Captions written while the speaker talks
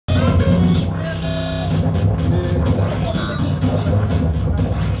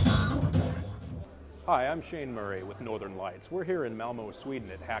Hi, I'm Shane Murray with Northern Lights. We're here in Malmo, Sweden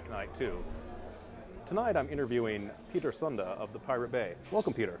at Hack Night 2. Tonight I'm interviewing Peter Sunde of the Pirate Bay.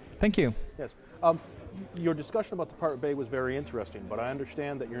 Welcome, Peter. Thank you. Yes. Your discussion about the Pirate Bay was very interesting, but I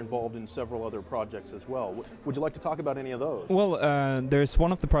understand that you're involved in several other projects as well. Would you like to talk about any of those? Well, there's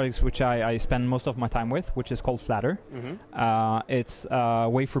one of the projects which I spend most of my time with, which is called Flattr. It's a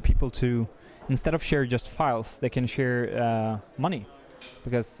way for people to, instead of share just files, they can share money.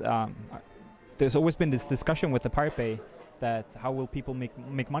 Because there's always been this discussion with the Pirate Bay that how will people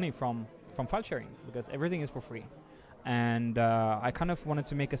make money from file sharing, because everything is for free. And I kind of wanted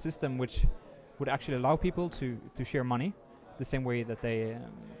to make a system which would actually allow people to share money the same way that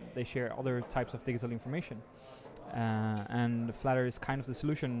they share other types of digital information. And Flattr is kind of the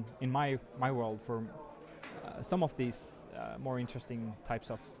solution in my world for some of these more interesting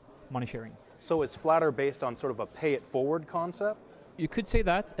types of money sharing. So is Flattr based on sort of a pay-it-forward concept? You could say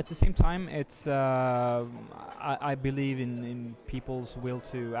that. At the same time, it's I believe in people's will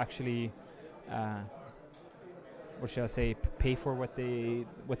to actually what should I say, pay for what they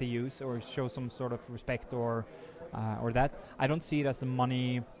use, or show some sort of respect, or that. I don't see it as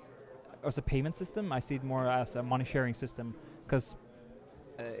a payment system. I see it more as a money sharing system, because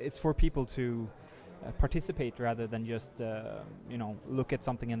it's for people to participate rather than just look at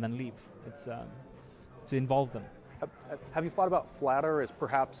something and then leave. It's to involve them. Have you thought about Flattr as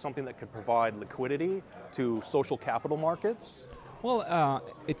perhaps something that could provide liquidity to social capital markets? Well,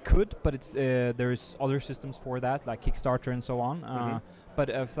 it could, but it's there's other systems for that, like Kickstarter and so on. But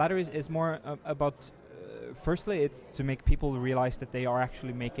Flattr is more about, firstly, it's to make people realize that they are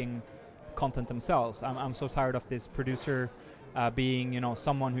actually making content themselves. I'm so tired of this producer being,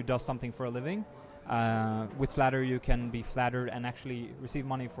 someone who does something for a living. With Flattr, you can be flattered and actually receive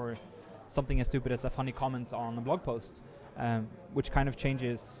money for something as stupid as a funny comment on a blog post, which kind of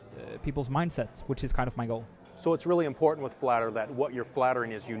changes people's mindset, which is kind of my goal. So it's really important with Flattr that what you're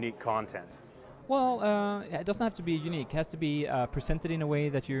flattering is unique content. Well, it doesn't have to be unique. It has to be presented in a way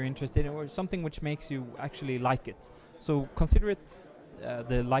that you're interested in, or something which makes you actually like it. So consider it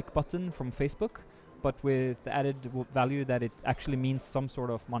the like button from Facebook, but with the added value that it actually means some sort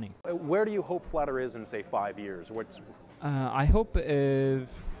of money. Where do you hope Flattr is in, say, 5 years? I hope,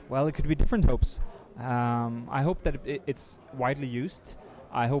 well, it could be different hopes. I hope that it's widely used.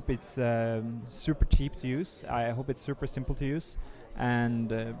 I hope it's super cheap to use. I hope it's super simple to use.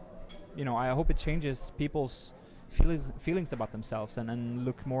 And, I hope it changes people's feelings about themselves and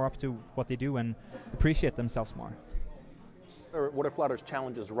look more up to what they do and appreciate themselves more. What are Flattr's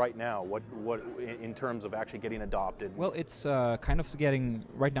challenges right now? What in terms of actually getting adopted? Well, it's kind of getting,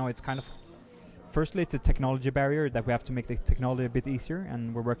 right now it's kind of, firstly, it's a technology barrier that we have to make the technology a bit easier,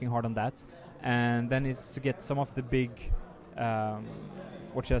 and we're working hard on that. And then it's to get some of the big,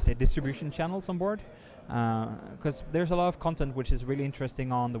 what should I say, distribution channels on board. Because there's a lot of content which is really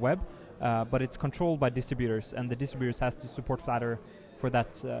interesting on the web, but it's controlled by distributors, and the distributors has to support Flattr for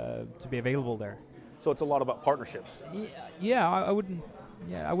that to be available there. So it's a lot about partnerships. Yeah, I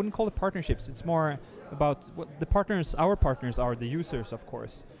wouldn't call it partnerships. It's more about what the partners. Our partners are the users, of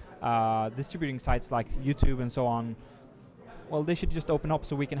course. Distributing sites like YouTube and so on, well, they should just open up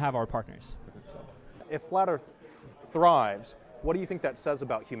so we can have our partners. So. If Flattr thrives, what do you think that says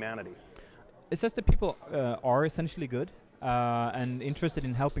about humanity? It says that people are essentially good and interested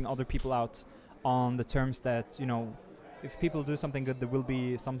in helping other people out on the terms that, if people do something good, there will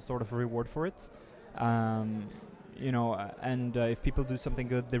be some sort of reward for it. And if people do something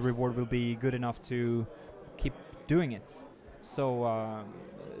good, the reward will be good enough to keep doing it. So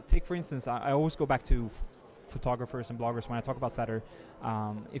take, for instance, I always go back to photographers and bloggers when I talk about Flattr.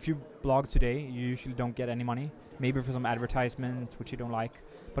 If you blog today, you usually don't get any money, maybe for some advertisement which you don't like.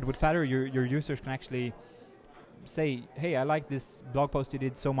 But with Flattr, your users can actually say, hey, I like this blog post you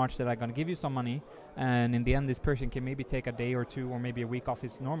did so much that I'm going to give you some money, and in the end this person can maybe take a day or two or maybe a week off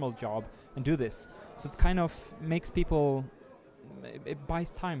his normal job and do this. So it kind of makes people, it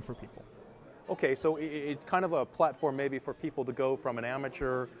buys time for people. Okay, so it's kind of a platform maybe for people to go from an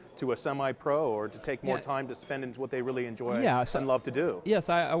amateur to a semi-pro, or to take more time to spend in what they really enjoy and love to do. Yes,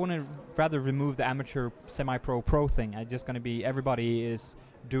 I want to rather remove the amateur, semi-pro, pro thing. It's just going to be everybody is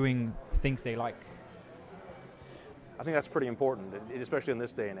doing things they like. I think that's pretty important, especially in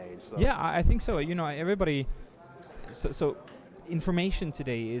this day and age. So. Yeah, I think so. Everybody. So information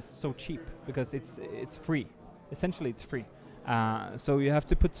today is so cheap because it's free. Essentially, it's free. So you have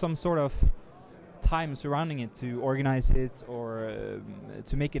to put some sort of time surrounding it to organize it, or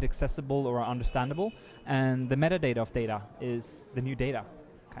to make it accessible or understandable. And the metadata of data is the new data,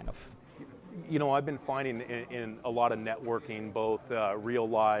 kind of. You know, I've been finding in a lot of networking, both real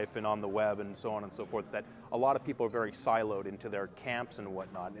life and on the web and so on and so forth, that a lot of people are very siloed into their camps and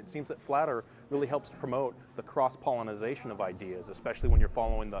whatnot. And it seems that Flattr really helps to promote the cross-pollination of ideas, especially when you're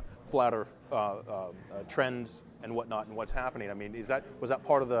following the Flattr trends and whatnot and what's happening. I mean, was that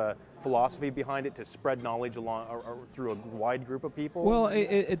part of the philosophy behind it, to spread knowledge along or through a wide group of people? Well,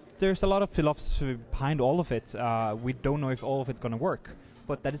 there's a lot of philosophy behind all of it. We don't know if all of it's going to work,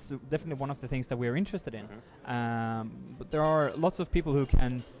 but that is definitely one of the things that we're interested in. But there are lots of people who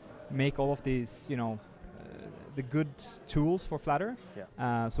can make all of these, you know, the good tools for Flattr.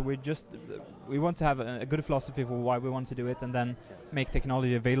 So we want to have a good philosophy for why we want to do it, and then make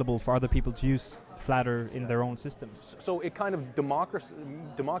technology available for other people to use Flattr in their own systems. So it kind of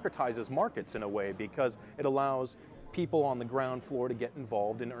democratizes markets in a way, because it allows people on the ground floor to get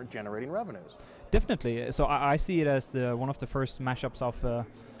involved in generating revenues. Definitely. So I see it as one of the first mashups of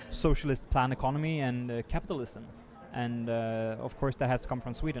socialist plan economy and capitalism. And of course that has to come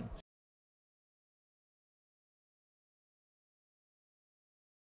from Sweden.